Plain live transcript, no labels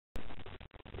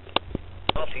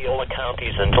Osceola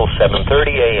counties until 7:30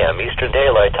 a.m. Eastern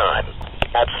Daylight Time.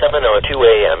 At 7:02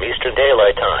 a.m. Eastern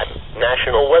Daylight Time,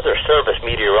 National Weather Service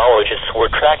meteorologists were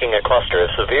tracking a cluster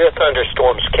of severe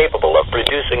thunderstorms capable of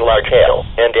producing large hail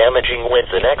and damaging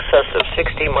winds in excess of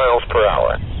 60 miles per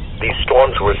hour. These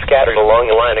storms were scattered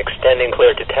along a line extending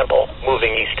clear to Temple,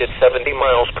 moving east at 70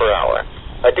 miles per hour.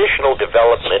 Additional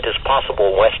development is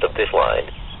possible west of this line.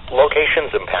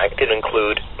 Locations impacted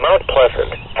include Mount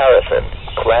Pleasant, Harrison,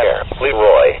 Clare,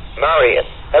 Leroy, Marion,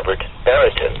 Everett,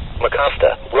 Barrington,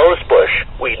 Mecosta, Rosebush,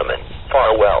 Wiedemann,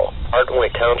 Farwell,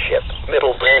 Ardwick Township,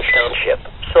 Middle Branch Township,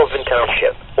 Sylvan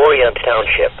Township, Orient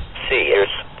Township,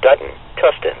 Sears, Dutton,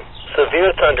 Tustin.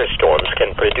 Severe thunderstorms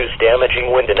can produce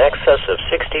damaging wind in excess of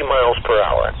 60 miles per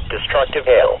hour, destructive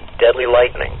hail, deadly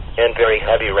lightning, and very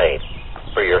heavy rain.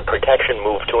 For your protection,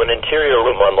 move to an interior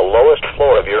room on the lowest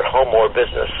floor of your home or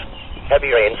business. Heavy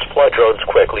rains flood roads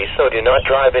quickly, so do not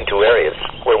drive into areas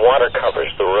where water covers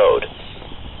the road.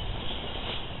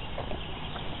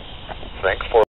 Thanks for